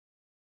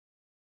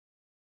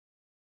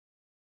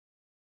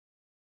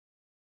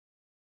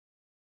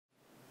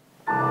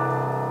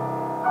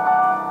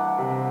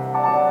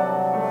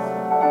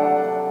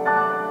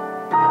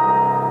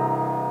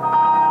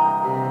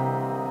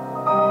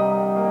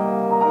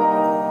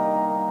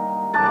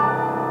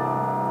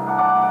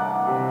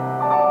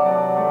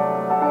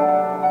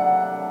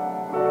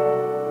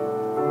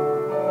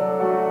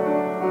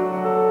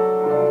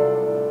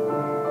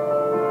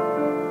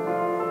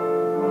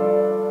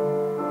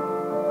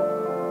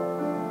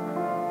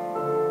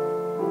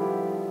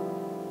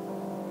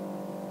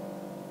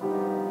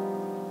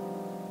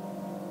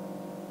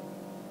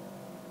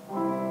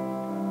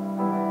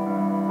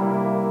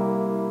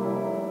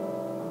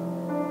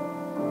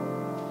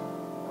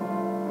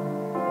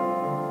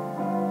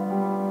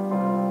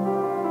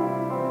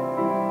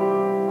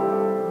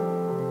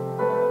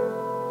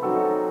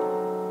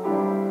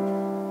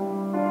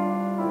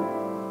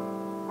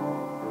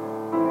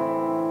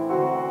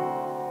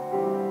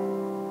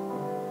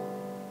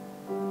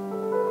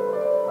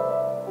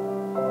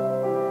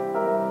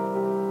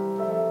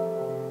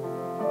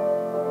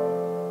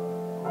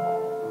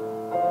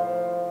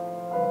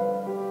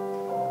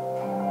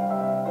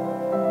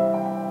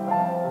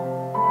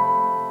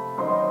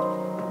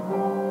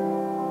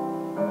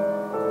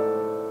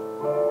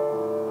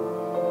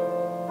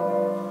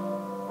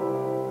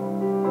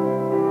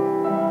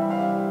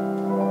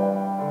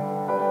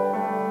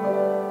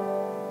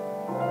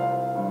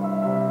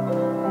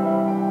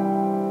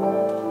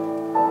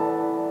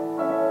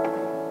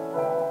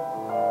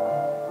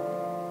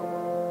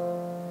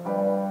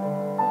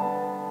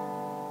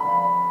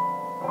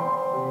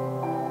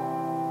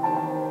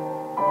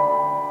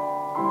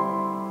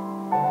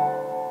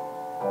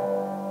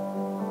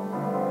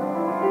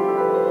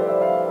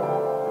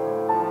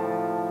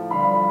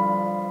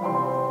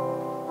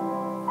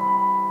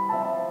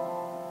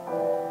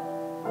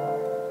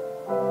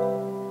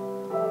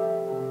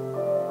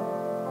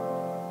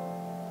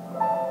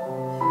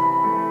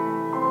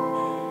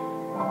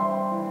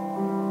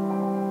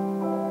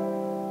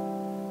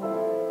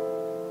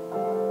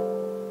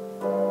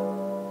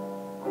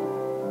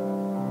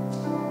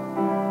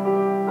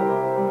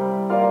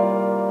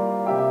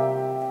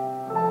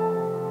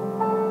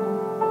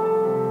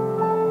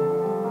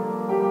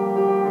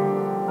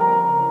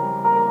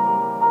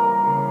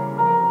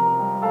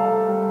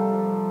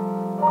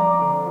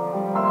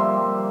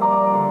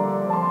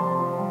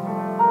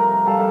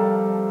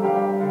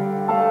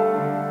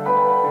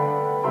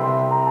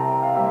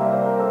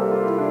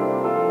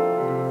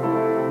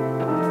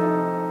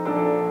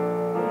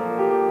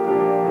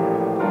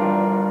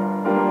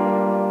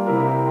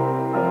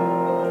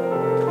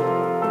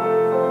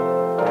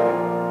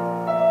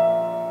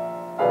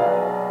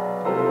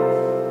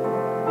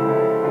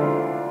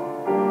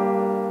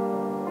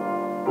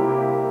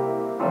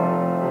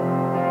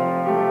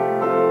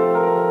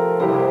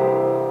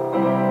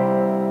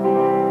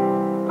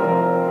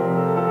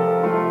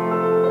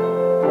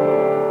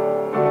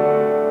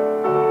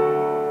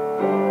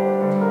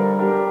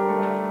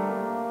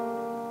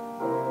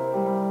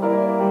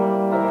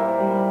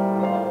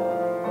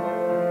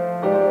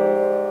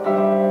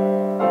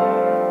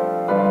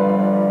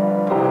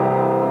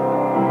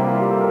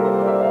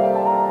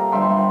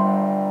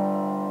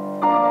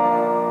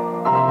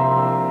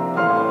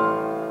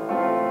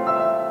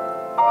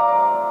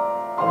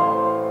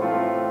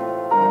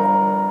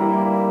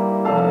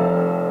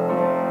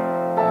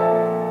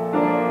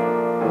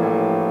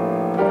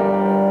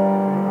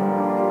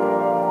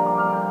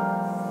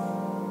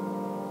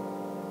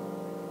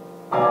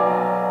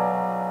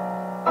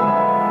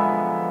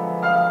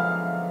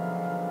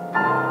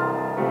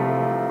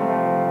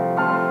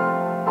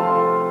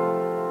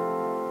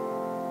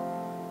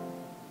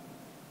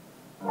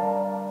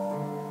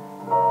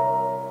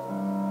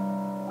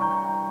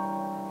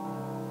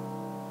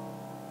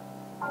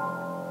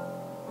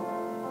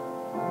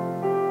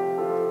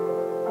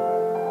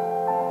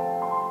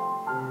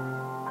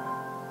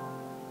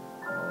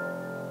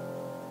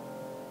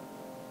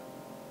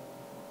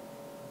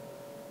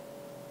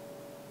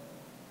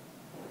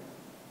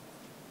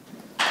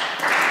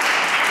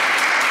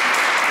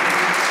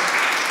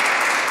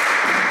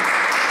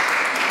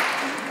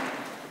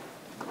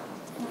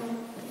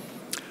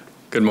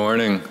Good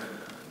morning.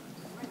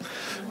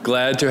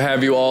 Glad to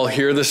have you all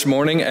here this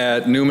morning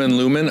at Numen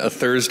Lumen, a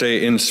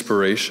Thursday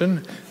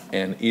inspiration.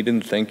 And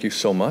Eden, thank you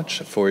so much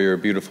for your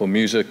beautiful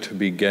music to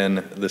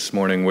begin this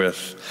morning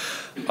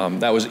with.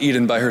 That was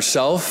Eden by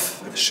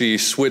herself. She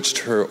switched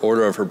her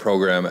order of her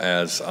program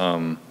as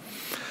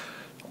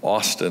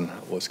Austin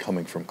was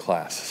coming from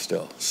class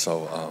still.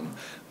 So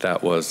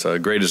that was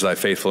Great is Thy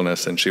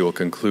Faithfulness, and she will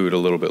conclude a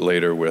little bit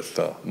later with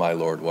My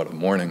Lord, What a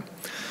Morning.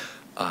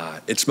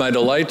 It's my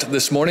delight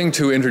this morning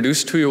to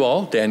introduce to you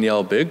all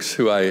Danielle Biggs,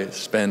 who I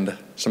spend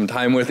some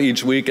time with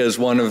each week as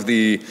one of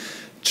the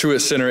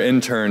Truett Center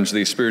interns,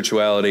 the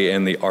spirituality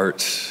and the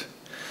arts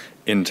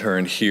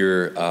intern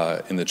here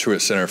in the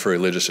Truett Center for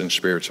Religious and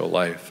Spiritual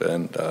Life.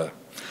 And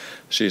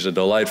she's a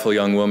delightful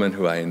young woman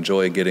who I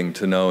enjoy getting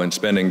to know and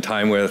spending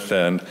time with.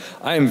 And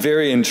I am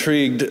very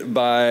intrigued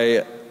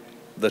by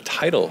the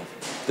title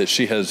that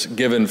she has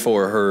given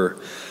for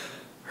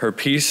her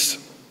piece.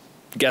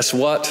 Guess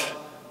what?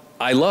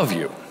 I Love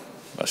You,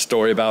 a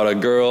story about a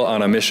girl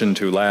on a mission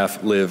to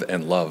laugh, live,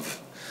 and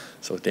love.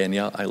 So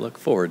Danielle, I look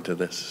forward to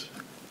this.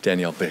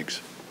 Danielle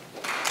Biggs.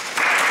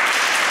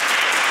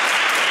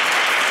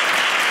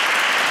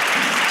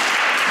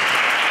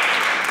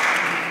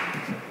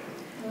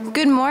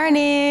 Good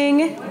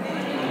morning.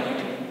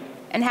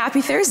 And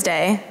happy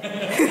Thursday.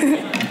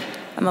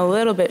 I'm a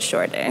little bit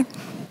shorter.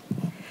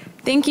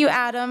 Thank you,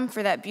 Adam,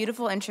 for that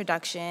beautiful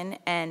introduction,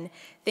 and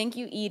thank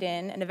you,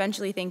 Eden, and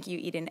eventually thank you,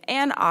 Eden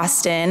and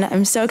Austin.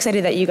 I'm so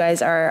excited that you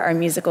guys are our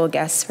musical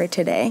guests for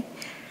today.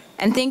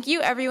 And thank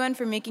you, everyone,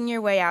 for making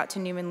your way out to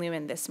Numen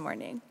Lumen this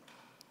morning.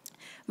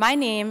 My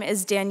name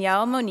is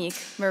Danielle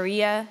Monique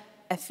Maria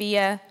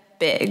Effia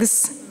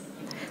Biggs,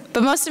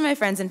 but most of my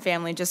friends and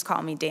family just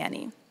call me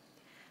Danny.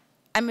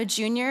 I'm a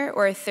junior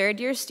or a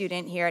third-year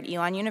student here at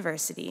Elon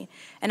University,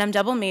 and I'm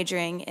double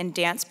majoring in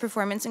dance,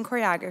 performance, and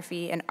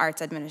choreography and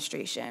arts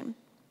administration.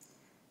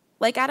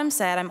 Like Adam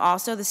said, I'm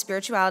also the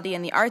spirituality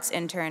and the arts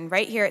intern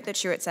right here at the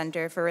Truett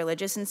Center for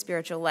Religious and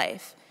Spiritual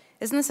Life.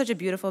 Isn't this such a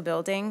beautiful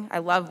building? I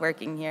love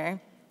working here.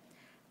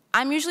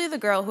 I'm usually the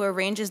girl who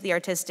arranges the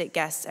artistic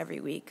guests every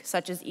week,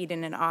 such as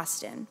Eden and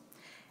Austin.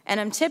 And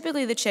I'm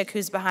typically the chick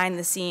who's behind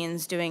the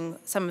scenes doing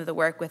some of the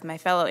work with my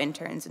fellow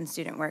interns and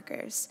student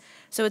workers.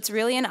 So it's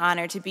really an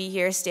honor to be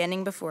here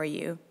standing before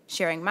you,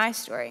 sharing my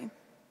story.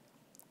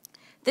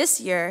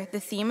 This year, the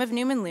theme of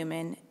Numen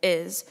Lumen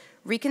is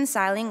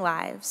Reconciling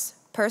Lives,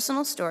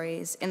 Personal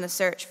Stories in the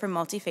Search for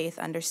Multi-Faith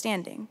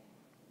Understanding.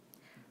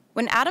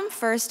 When Adam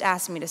first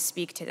asked me to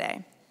speak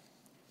today,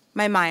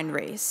 my mind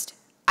raced.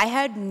 I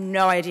had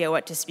no idea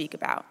what to speak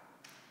about.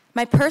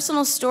 My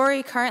personal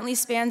story currently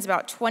spans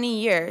about 20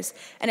 years,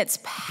 and it's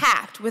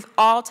packed with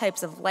all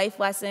types of life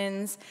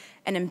lessons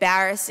and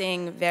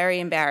embarrassing, very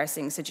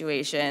embarrassing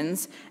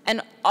situations, and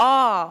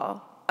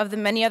all of the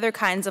many other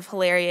kinds of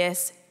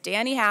hilarious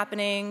Danny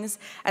happenings,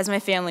 as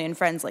my family and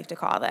friends like to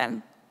call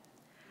them.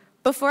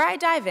 Before I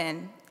dive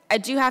in, I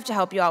do have to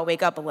help you all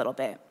wake up a little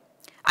bit.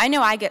 I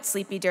know I get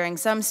sleepy during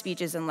some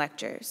speeches and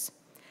lectures.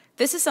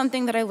 This is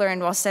something that I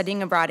learned while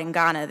studying abroad in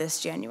Ghana this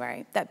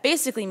January. That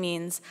basically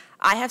means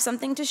I have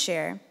something to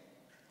share,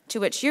 to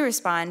which you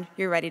respond,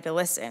 you're ready to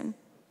listen.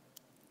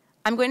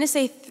 I'm going to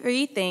say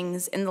 3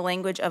 things in the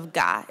language of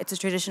Ga. It's a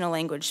traditional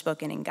language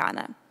spoken in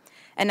Ghana.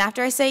 And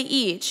after I say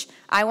each,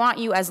 I want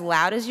you as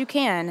loud as you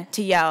can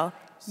to yell,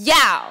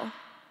 "Yow!"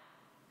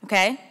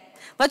 Okay?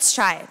 Let's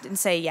try it and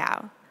say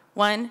yow.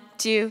 1,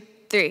 2,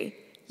 3.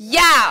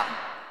 Yow!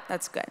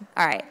 That's good.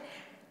 All right.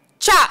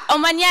 Cha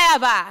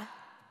omanyeba.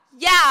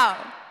 Yow!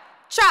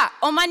 Cha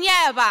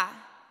omanyeba.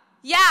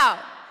 Yow!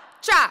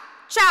 Cha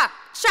cha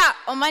cha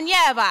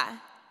omanyeba.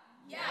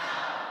 Yow!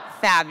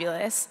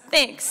 Fabulous.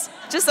 Thanks.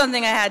 Just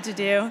something I had to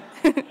do.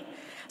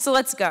 So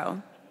let's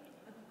go.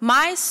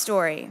 My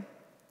story,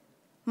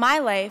 my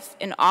life,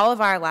 and all of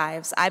our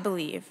lives, I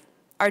believe,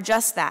 are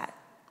just that,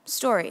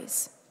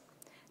 stories.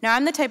 Now,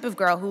 I'm the type of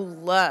girl who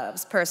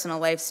loves personal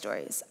life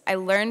stories. I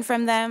learn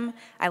from them,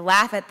 I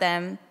laugh at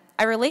them,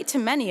 I relate to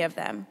many of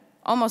them,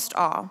 almost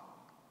all.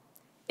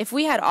 If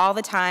we had all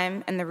the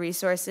time and the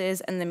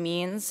resources and the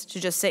means to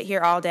just sit here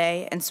all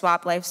day and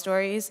swap life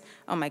stories,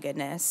 oh my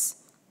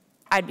goodness,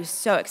 I'd be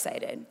so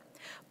excited.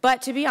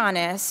 But to be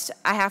honest,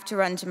 I have to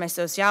run to my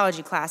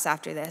sociology class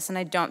after this, and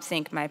I don't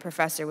think my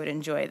professor would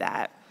enjoy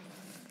that.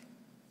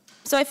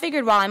 So I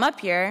figured while I'm up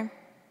here,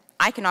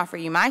 I can offer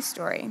you my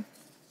story.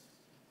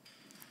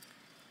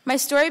 My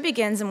story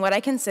begins in what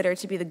I consider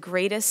to be the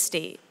greatest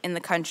state in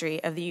the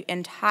country of the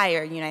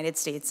entire United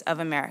States of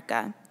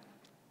America.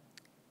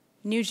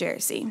 New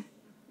Jersey.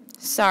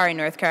 Sorry,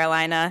 North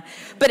Carolina.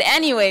 But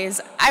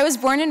anyways, I was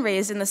born and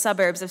raised in the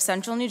suburbs of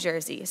central New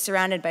Jersey,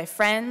 surrounded by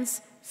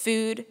friends,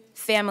 food,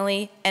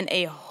 family, and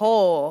a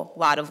whole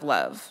lot of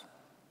love.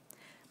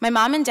 My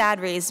mom and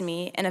dad raised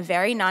me in a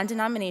very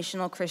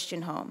non-denominational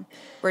Christian home,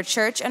 where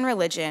church and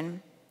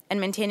religion, and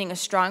maintaining a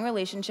strong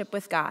relationship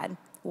with God,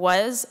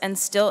 was and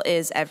still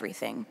is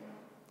everything.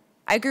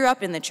 I grew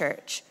up in the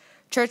church.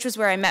 Church was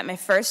where I met my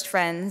first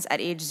friends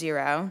at age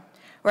 0,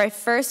 where I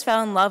first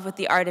fell in love with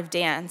the art of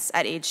dance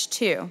at age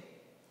 2,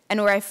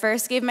 and where I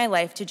first gave my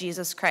life to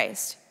Jesus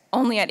Christ,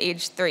 only at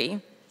age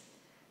 3.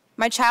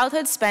 My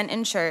childhood spent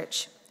in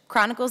church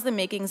chronicles the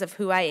makings of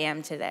who I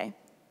am today.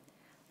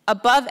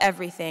 Above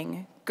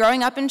everything,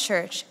 growing up in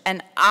church,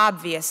 and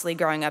obviously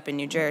growing up in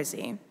New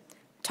Jersey,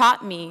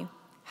 taught me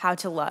how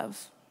to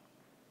love.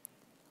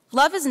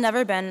 Love has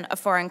never been a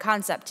foreign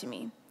concept to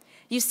me.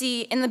 You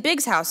see, in the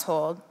Biggs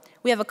household,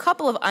 we have a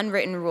couple of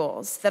unwritten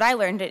rules that I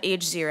learned at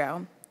age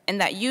 0 and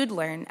that you'd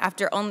learn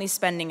after only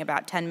spending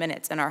about 10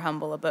 minutes in our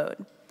humble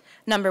abode.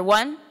 Number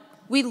 1,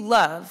 we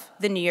love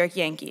the New York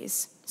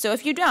Yankees. So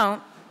if you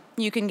don't,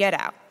 you can get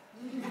out.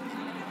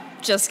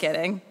 Just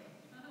kidding,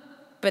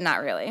 but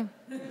not really.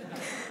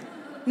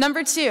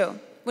 Number 2,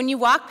 when you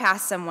walk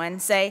past someone,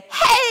 say,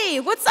 "Hey,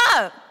 what's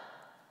up?"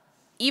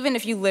 Even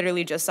if you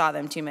literally just saw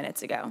them 2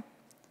 minutes ago.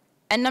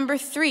 And number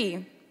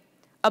 3,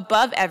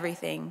 above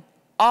everything,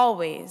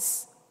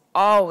 always,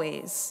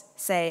 always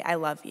say, "I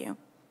love you."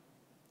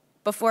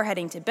 Before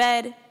heading to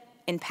bed,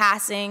 in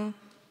passing,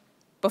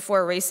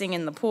 before racing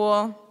in the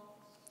pool,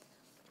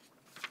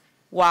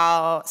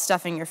 while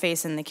stuffing your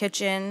face in the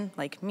kitchen,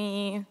 like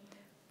me,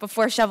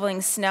 before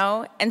shoveling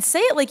snow, and say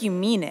it like you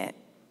mean it.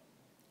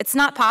 It's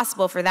not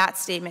possible for that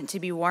statement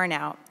to be worn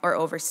out or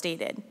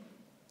overstated.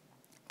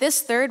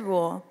 This third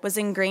rule was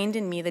ingrained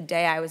in me the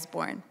day I was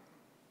born.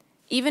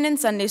 Even in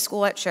Sunday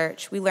school at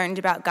church, we learned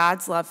about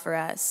God's love for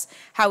us,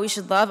 how we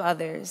should love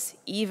others,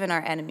 even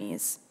our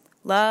enemies.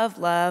 Love,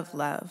 love,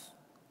 love.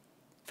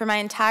 For my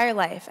entire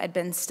life, I'd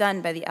been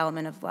stunned by the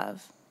element of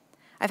love.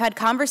 I've had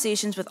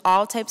conversations with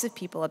all types of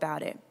people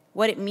about it,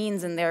 what it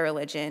means in their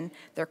religion,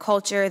 their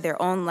culture,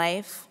 their own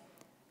life.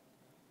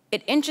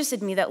 It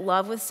interested me that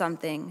love was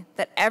something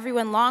that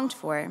everyone longed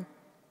for,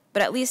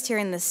 but at least here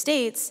in the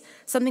States,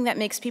 something that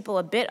makes people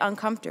a bit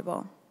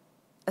uncomfortable,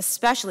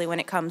 especially when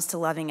it comes to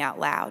loving out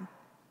loud.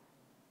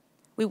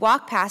 We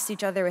walk past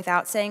each other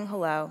without saying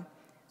hello.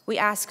 We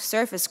ask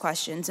surface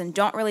questions and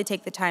don't really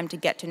take the time to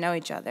get to know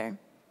each other.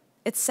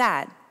 It's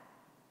sad.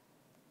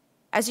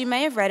 As you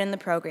may have read in the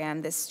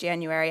program this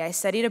January, I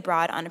studied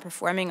abroad on a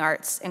performing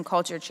arts and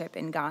culture trip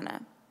in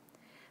Ghana.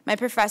 My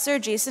professor,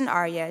 Jason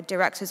Arya,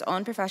 directs his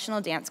own professional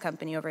dance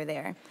company over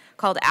there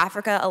called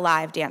Africa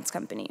Alive Dance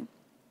Company.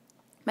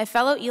 My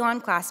fellow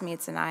Elon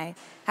classmates and I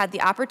had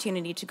the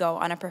opportunity to go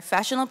on a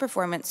professional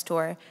performance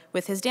tour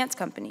with his dance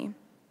company.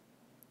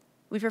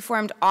 We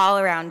performed all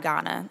around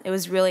Ghana. It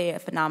was really a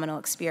phenomenal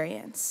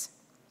experience.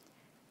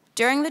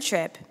 During the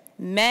trip,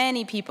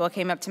 many people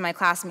came up to my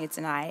classmates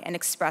and I and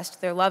expressed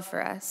their love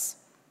for us.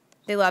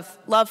 They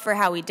love for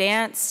how we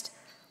danced,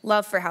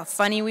 love for how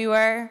funny we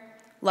were,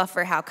 love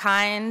for how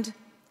kind,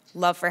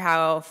 love for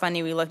how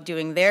funny we looked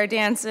doing their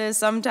dances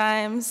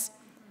sometimes.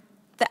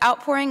 The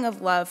outpouring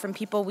of love from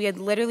people we had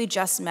literally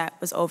just met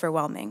was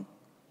overwhelming.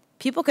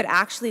 People could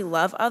actually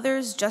love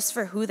others just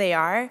for who they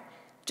are,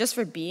 just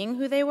for being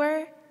who they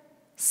were.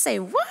 Say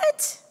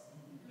what?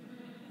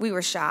 We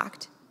were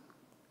shocked.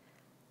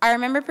 I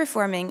remember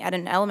performing at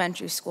an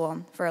elementary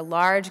school for a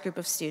large group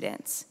of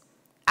students.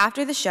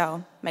 After the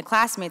show, my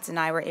classmates and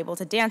I were able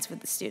to dance with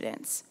the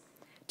students.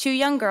 2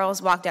 young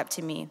girls walked up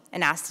to me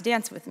and asked to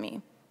dance with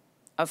me.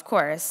 Of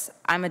course,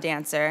 I'm a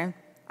dancer.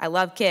 I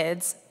love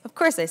kids. Of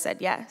course I said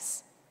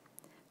yes.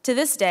 To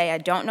this day, I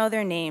don't know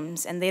their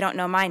names, and they don't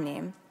know my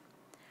name.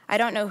 I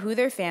don't know who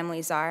their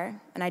families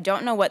are, and I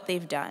don't know what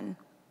they've done.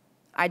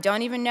 I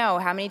don't even know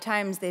how many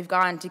times they've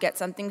gone to get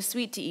something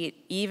sweet to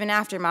eat, even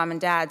after Mom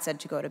and Dad said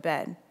to go to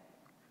bed.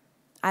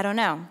 I don't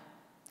know.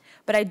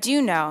 But I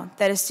do know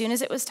that as soon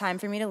as it was time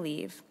for me to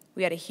leave,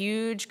 we had a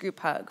huge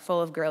group hug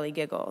full of girly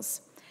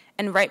giggles.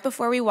 And right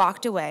before we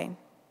walked away,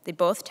 they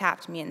both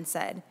tapped me and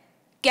said,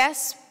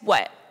 "Guess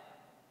what?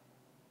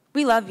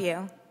 We love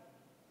you."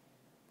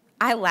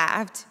 I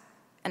laughed,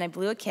 and I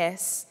blew a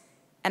kiss,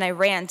 and I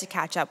ran to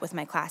catch up with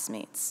my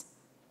classmates.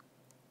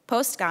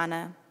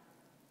 Post-Ghana,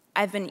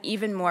 I've been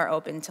even more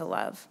open to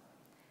love.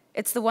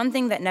 It's the one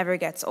thing that never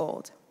gets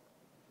old.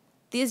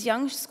 These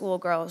young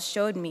schoolgirls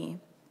showed me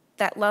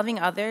that loving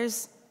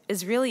others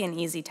is really an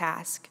easy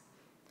task.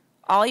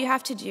 All you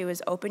have to do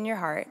is open your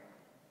heart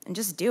and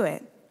just do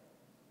it.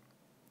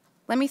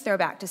 Let me throw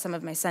back to some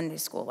of my Sunday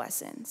school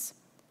lessons.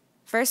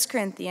 1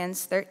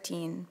 Corinthians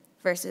 13,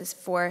 verses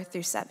 4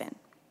 through 7.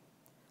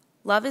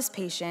 Love is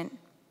patient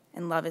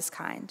and love is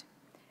kind.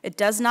 It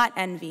does not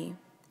envy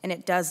and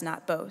it does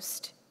not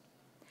boast.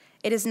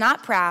 It is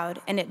not proud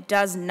and it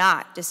does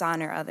not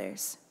dishonor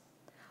others.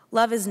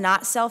 Love is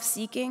not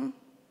self-seeking.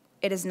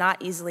 It is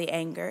not easily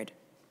angered.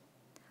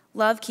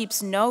 Love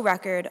keeps no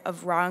record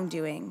of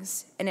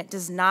wrongdoings and it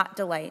does not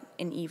delight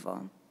in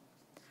evil.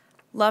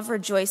 Love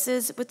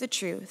rejoices with the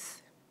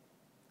truth.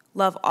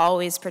 Love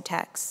always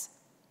protects,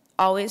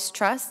 always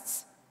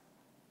trusts,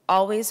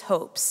 always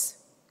hopes,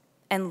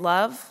 and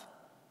love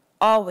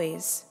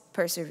always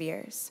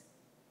perseveres.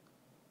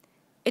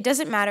 It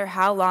doesn't matter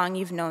how long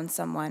you've known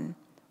someone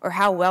or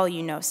how well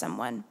you know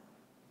someone.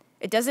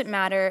 It doesn't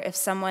matter if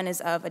someone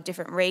is of a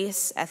different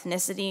race,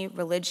 ethnicity,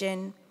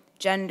 religion,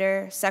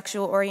 gender,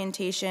 sexual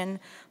orientation,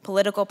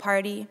 political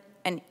party,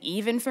 and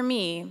even for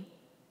me,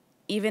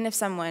 even if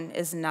someone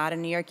is not a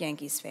New York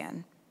Yankees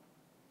fan.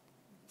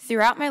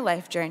 Throughout my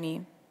life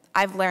journey,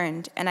 I've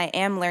learned, and I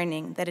am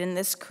learning, that in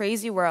this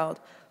crazy world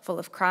full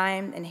of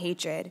crime and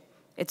hatred,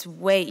 it's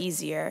way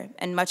easier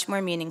and much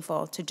more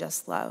meaningful to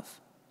just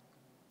love.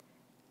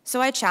 So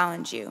I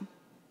challenge you.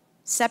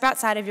 Step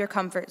outside of your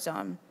comfort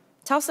zone.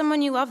 Tell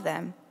someone you love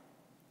them.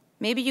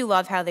 Maybe you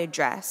love how they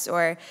dress,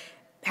 or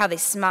how they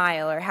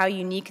smile, or how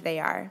unique they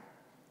are.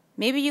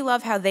 Maybe you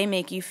love how they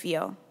make you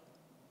feel.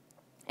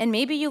 And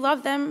maybe you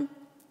love them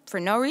for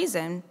no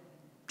reason,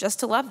 just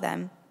to love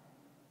them.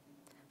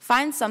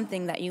 Find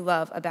something that you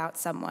love about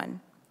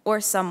someone, or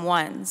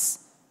someone's,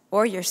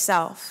 or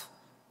yourself,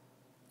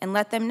 and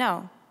let them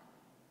know.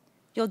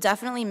 You'll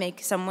definitely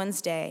make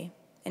someone's day,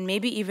 and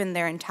maybe even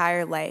their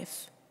entire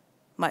life,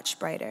 much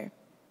brighter.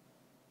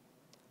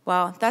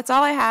 Well, that's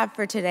all I have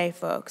for today,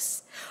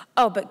 folks.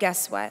 Oh, but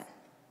guess what?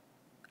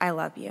 I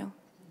love you.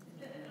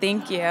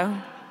 Thank you.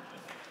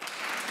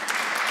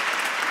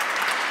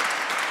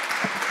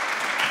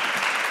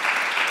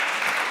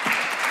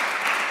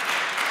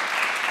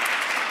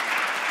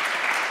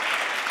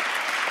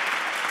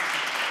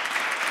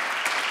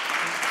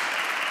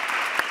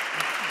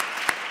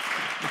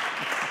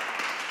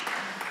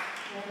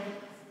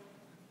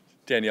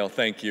 Danielle,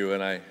 thank you,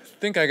 and I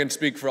think I can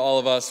speak for all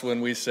of us when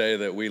we say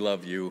that we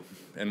love you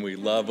and we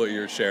love what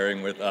you're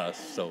sharing with us,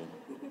 so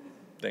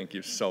thank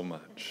you so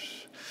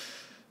much.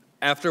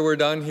 After we're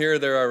done here,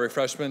 there are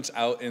refreshments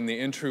out in the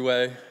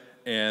entryway,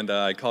 and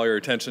I call your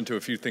attention to a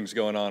few things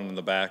going on in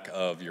the back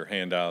of your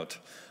handout.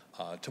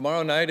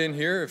 Tomorrow night in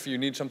here, if you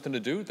need something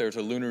to do, there's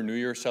a Lunar New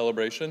Year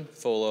celebration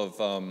full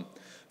of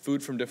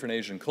food from different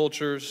Asian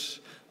cultures.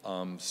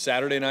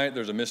 Saturday night,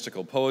 there's a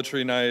mystical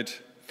poetry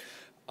night.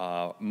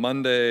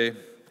 Monday,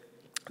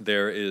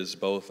 there is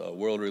both a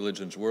World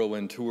Religions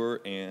Whirlwind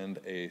Tour and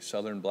a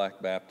Southern Black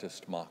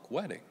Baptist mock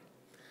wedding.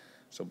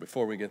 So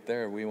before we get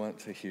there, we want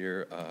to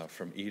hear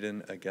from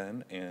Eden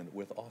again, and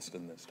with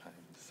Austin this time.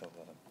 So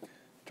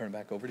turn it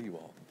back over to you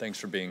all. Thanks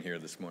for being here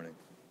this morning.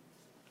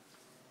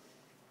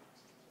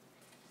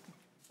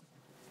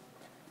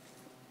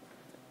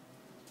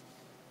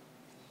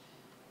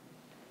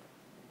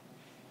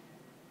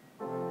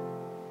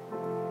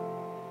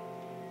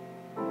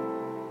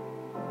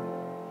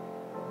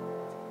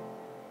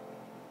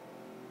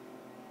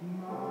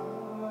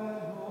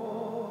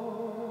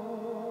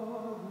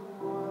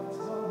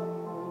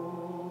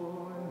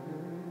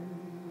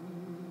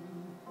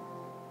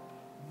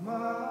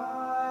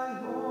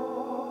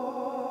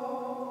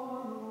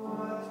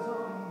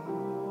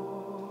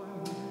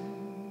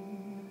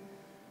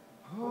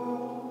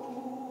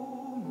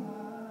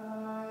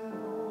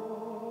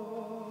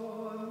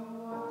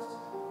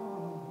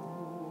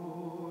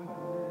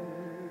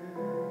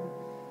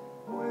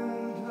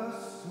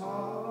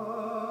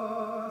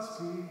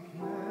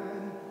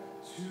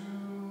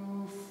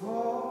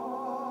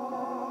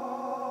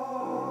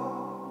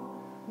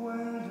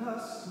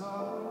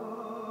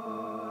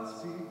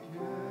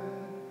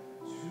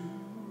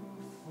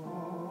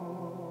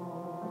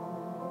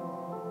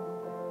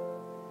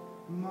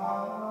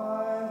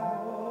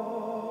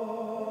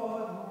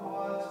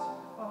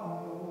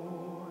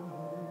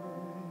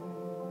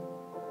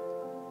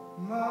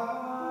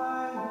 My